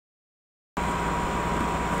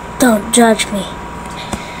Don't judge me.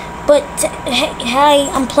 But hey,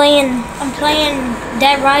 I'm playing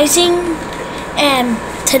DeadRising, and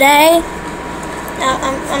today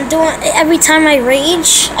I'm doing. Every time I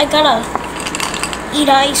rage, I gotta eat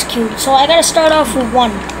ice cube. So I gotta start off with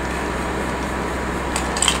one.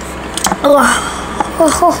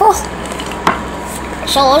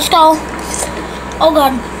 So let's go. Oh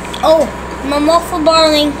god. Oh, my muffler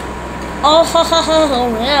barling. Oh,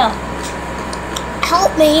 yeah.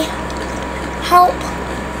 Help me. Help.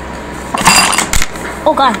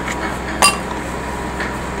 Oh god.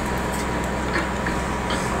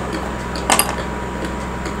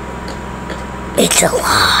 It's a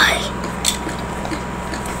lie.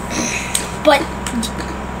 But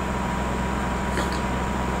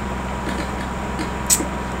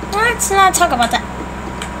let's not talk about that.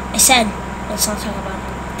 I said let's not talk about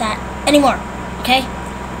that anymore. Okay?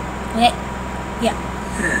 Okay? Yeah.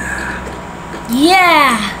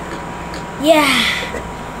 Yeah. Yeah.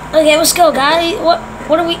 Okay, let's go, guys. What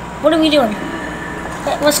are we doing?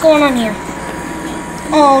 What's going on here?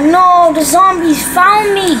 Oh no, the zombies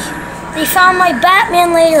found me. They found my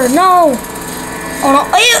Batman lair. No. Oh no.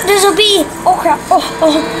 Oh, there's a bee. Oh crap. Oh,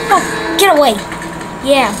 get away.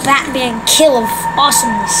 Yeah, Batman kill of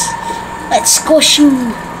awesomeness. Let's squish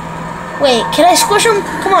you. Wait, can I squish him?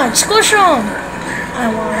 Come on, squish him. I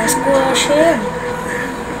wanna squish him.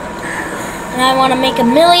 And I wanna make a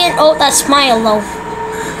million. Oh, that's smile though.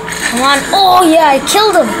 Come on. Oh yeah, I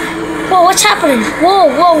killed him. Whoa, what's happening? Whoa.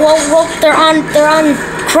 They're on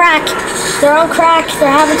crack. They're on crack.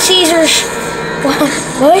 They're having seizures.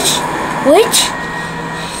 What?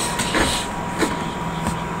 What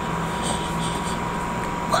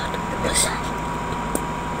was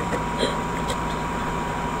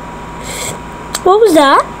that? What was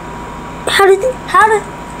that? How did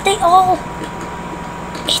they all?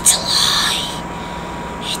 It's a lie.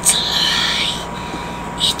 It's a lie.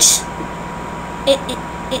 It's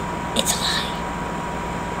a lie.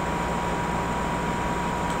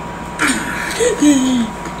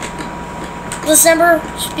 Let's never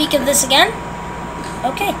speak of this again.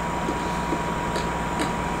 Okay.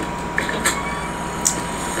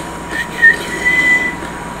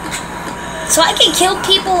 So I can kill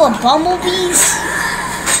people with bumblebees?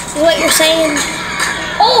 Is what you're saying?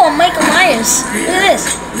 Oh, I'm Michael Myers. Look at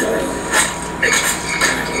this.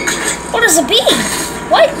 What is a bee?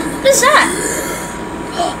 What is that?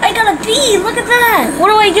 I got a bee. Look at that.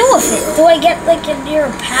 What do I do with it? Do I get like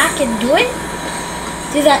near a pack and do it?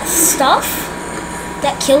 Do that stuff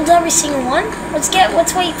that killed every single one? Let's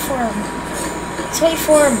wait for him. Let's wait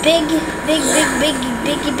for a big.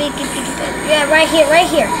 Yeah, right here.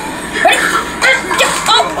 Ready?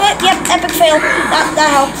 Oh, yep, epic fail. That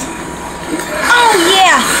helped. Oh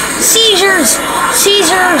yeah, seizures.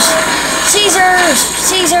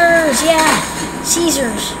 Yeah,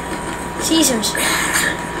 Caesars.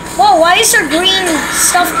 Whoa, why is there green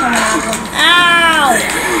stuff coming out of them? Ow!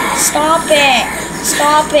 Stop it.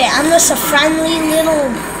 I'm just a friendly little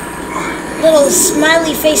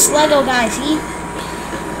smiley face Lego guy, see?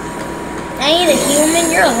 I ain't a human,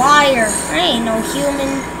 you're a liar. I ain't no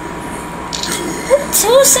human.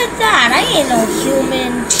 Who said that? I ain't no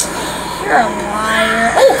human. You're a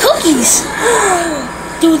liar. Oh, cookies!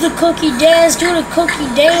 Do the cookie dance.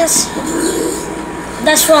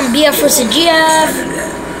 That's from BF vs. GF.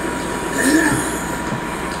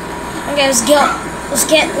 Okay, let's go.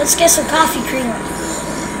 Let's get some coffee creamer.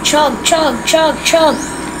 Chug.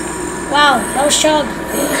 Wow, that was chug.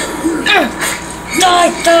 Die.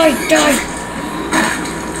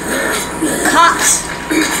 Cops.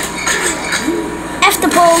 F the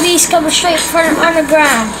police coming straight from the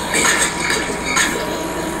underground.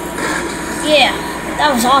 Yeah,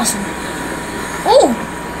 that was awesome. Ooh,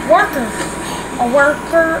 worker. A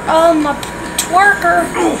worker, a twerker.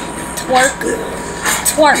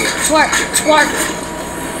 Twerk.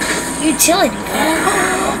 Utility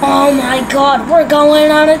car. Oh my god, we're going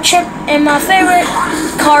on a trip in my favorite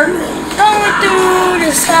cart. Going through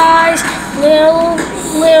the skies, little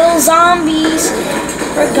zombies.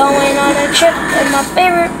 We're going on a trip in my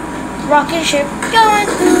favorite rocket ship. Going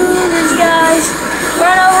through the skies,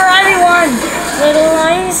 run over everyone. Little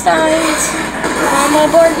Einsteins. On my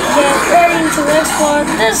board, get ready to explore.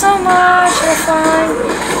 There's so much to find.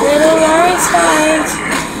 Little Einsteins.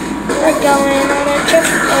 We're going on a trip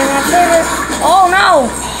in my favorite. Oh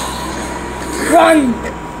no! Run!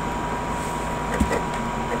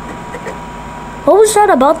 What was that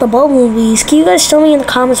about the bumblebees? Can you guys tell me in the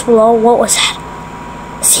comments below what was that?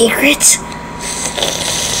 Secrets?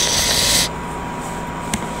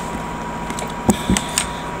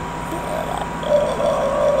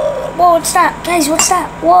 Whoa, what's that? Guys, what's that?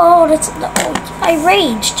 Whoa, that's... Oh, I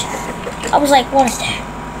raged. I was like, what is that?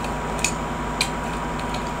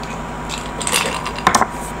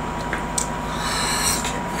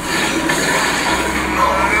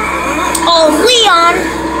 Oh, Leon!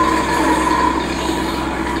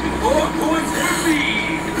 4 points for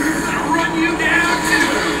me. I'll run you down too.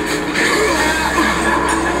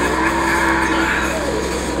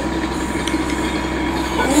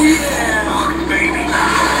 Oh yeah, baby.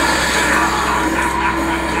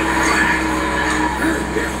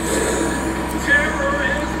 Terror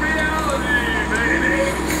is reality, baby.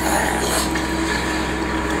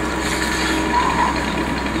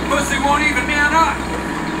 Pussy won't even man up.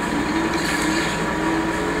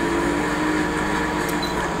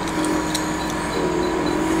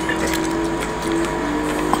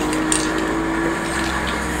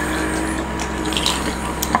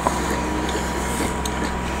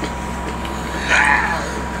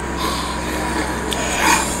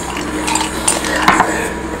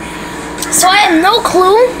 So I have no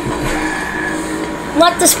clue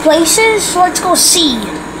what this place is, so let's go see.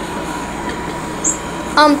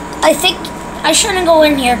 I think I shouldn't go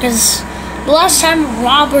in here because the last time a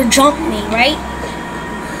robber jumped me, right?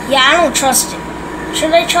 Yeah, I don't trust it.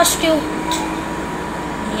 Should I trust you?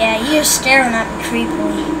 Yeah, you're staring at me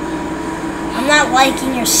creepily. I'm not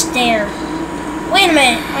liking your stare. Wait a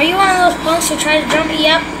minute, are you one of those punks who tried to jump me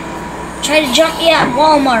up? Tried to jump me at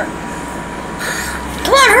Walmart.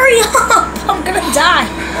 Come on, hurry up! I'm gonna die.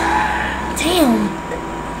 Damn.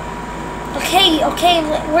 Okay,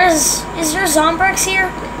 is there Zombrex here?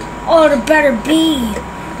 Oh, there better be.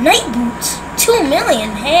 Night boots, 2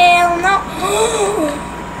 million, hell no.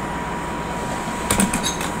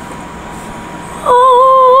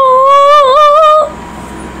 Oh,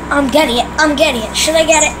 I'm getting it, should I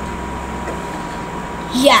get it?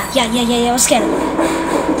 Yeah, let's get it.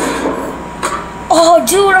 Oh,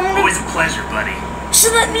 dude, I'm gonna... Always a pleasure, buddy. So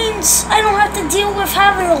that means I don't have to deal with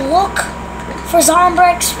having to look for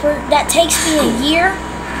Zombrex that takes me a year.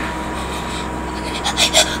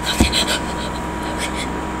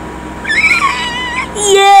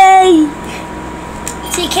 Yay!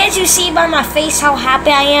 See, can't you see by my face how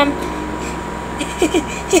happy I am?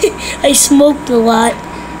 I smoked a lot.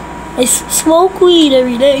 I smoke weed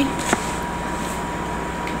every day.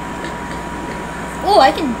 Oh,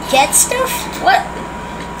 I can get stuff? What?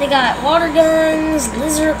 They got water guns,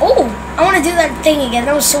 lizard. Oh, I want to do that thing again.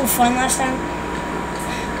 That was so fun last time.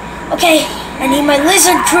 Okay, I need my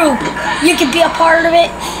lizard crew. You can be a part of it.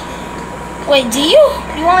 Wait, do you?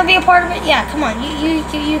 You want to be a part of it? Yeah, come on. You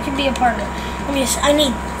can be a part of it. Let me just, I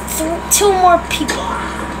need 2 more people.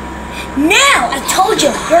 Now, I told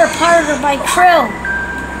you, you're a part of my crew.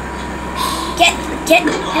 Get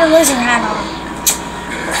your lizard hat on.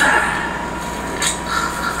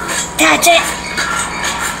 That's it.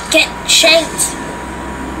 Get shanked.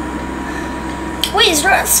 Wait, is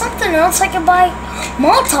there something else I can buy?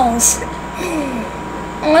 Molotovs.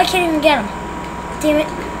 Oh, I can't even get them. Damn it.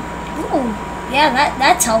 Ooh, yeah,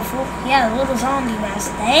 that's helpful. Yeah, the little zombie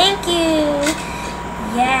mask. Thank you.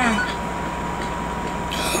 Yeah.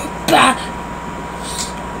 Bah.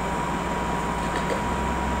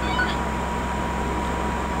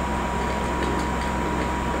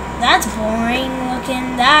 That's boring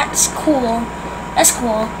looking. That's cool. That's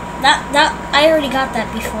cool. That I already got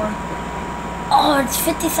that before. Oh, it's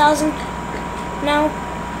 50,000 now.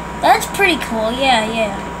 That's pretty cool.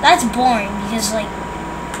 Yeah. That's boring because like,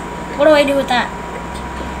 what do I do with that?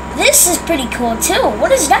 This is pretty cool too.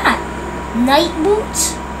 What is that? Night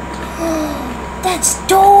boots? That's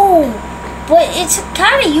dope. But it's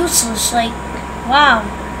kind of useless. Like, wow.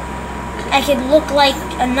 I could look like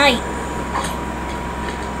a knight.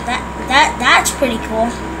 That's pretty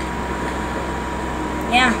cool.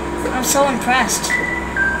 Yeah, I'm so impressed.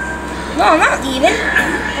 No, not even.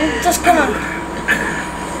 I'm just gonna...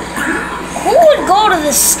 Who would go to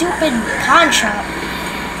this stupid pawn shop?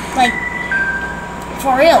 Like,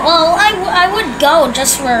 for real. Well, I would go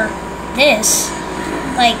just for this.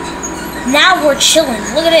 Like, now we're chilling.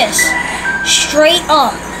 Look at this. Straight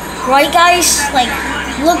up. Right, guys? Like,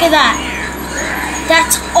 look at that.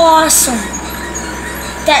 That's awesome.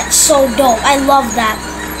 That's so dope. I love that.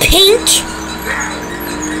 Pink?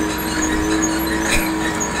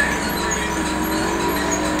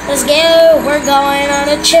 Let's go. We're going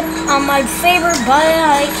on a trip on my favorite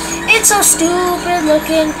bike. It's so stupid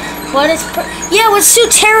looking, but it's... Yeah, with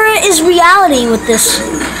Suterra is reality with this,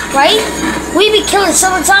 right? We be killing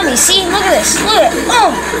someone's zombies. See? Look at this. Look at it.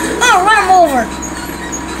 Oh, run him over.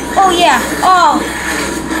 Oh, yeah. Oh,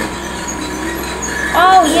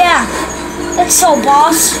 yeah. That's so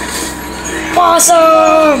boss.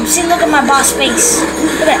 Awesome! See, look at my boss face.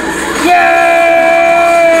 Look at that. Yeah!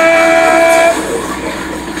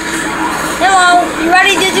 Hello, you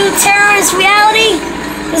ready to do terrorist reality?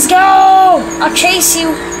 Let's go! I'll chase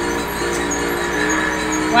you.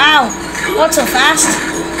 Wow, what's so fast?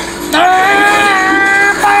 That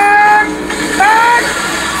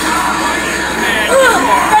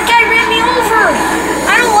guy ran me over.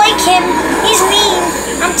 I don't like him. He's mean.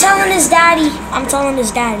 I'm telling his daddy. I'm telling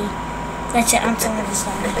his daddy. That's it. I'm telling his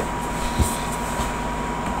daddy.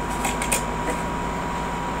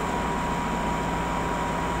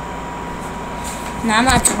 No, I'm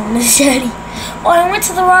not telling his daddy. Oh, I went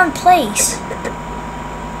to the wrong place.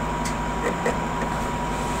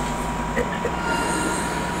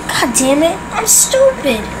 God damn it. I'm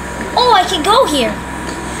stupid. Oh, I can go here.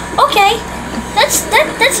 Okay.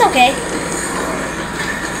 That's okay.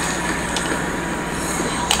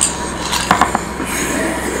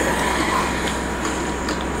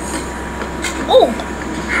 Oh.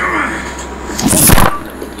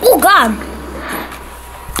 Oh God.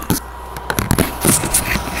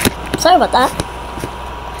 Sorry about that.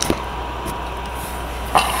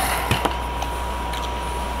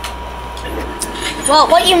 Well,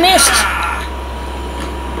 what you missed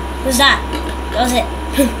was that. That was it.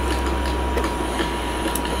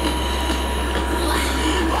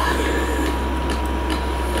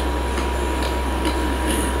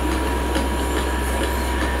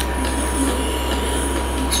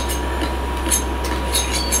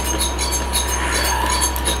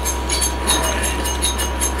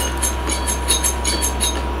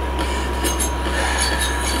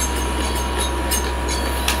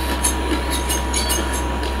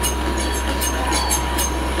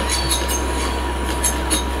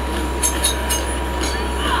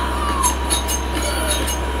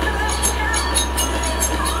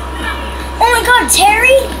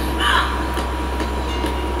 Terry?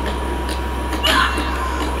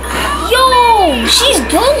 Yo, she's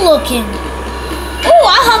good looking. Oh,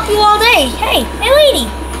 I'll help you all day. Hey,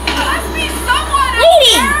 lady.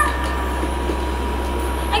 Lady!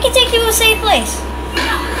 I can take you to a safe place.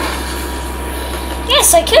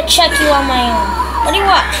 Yes, I could check you on my own. What do you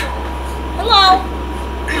watch? Hello?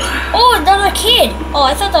 Oh, another kid. Oh,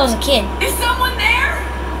 I thought that was a kid. Is someone there?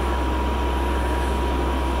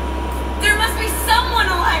 There must be someone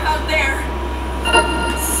alive out there.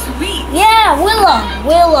 Sweet. Yeah, Willa.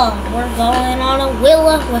 We're going on a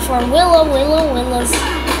Willa with our Willas.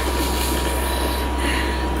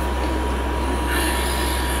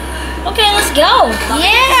 Okay, let's go.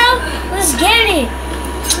 Yeah, let's get it.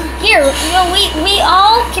 Here, you know, we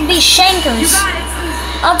all can be shankers. You got it.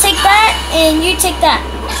 I'll take that, and you take that.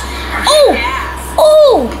 Oh,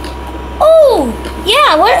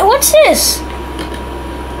 yeah. What's this?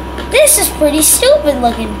 This is pretty stupid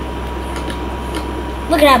looking.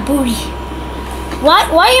 Look at that booty. Why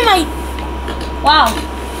am I... Wow.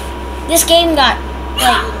 This game got,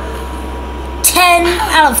 like, 10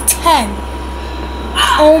 out of 10.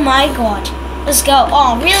 Oh my God. Let's go.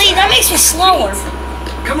 Oh, really? That makes me slower.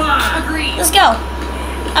 Come on. Agreed. Let's go.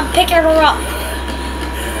 I'm picking her up.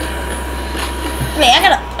 Wait, I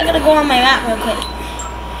gotta go on my map real quick.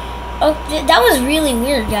 Oh, that was really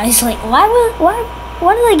weird, guys. Like, why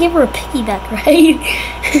did I give her a piggyback ride?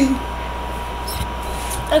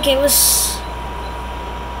 Okay, let's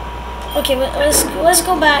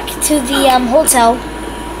go back to the hotel.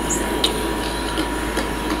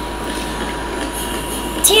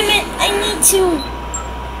 Damn it! I need to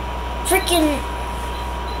freaking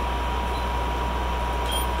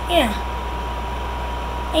yeah.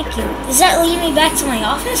 Thank you. Does that lead me back to my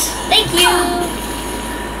office? Thank you.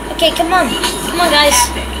 Okay, come on, guys.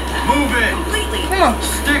 Move it. Completely. Come on.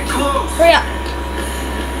 Stick close. Hurry up.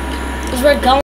 'Cause we're going.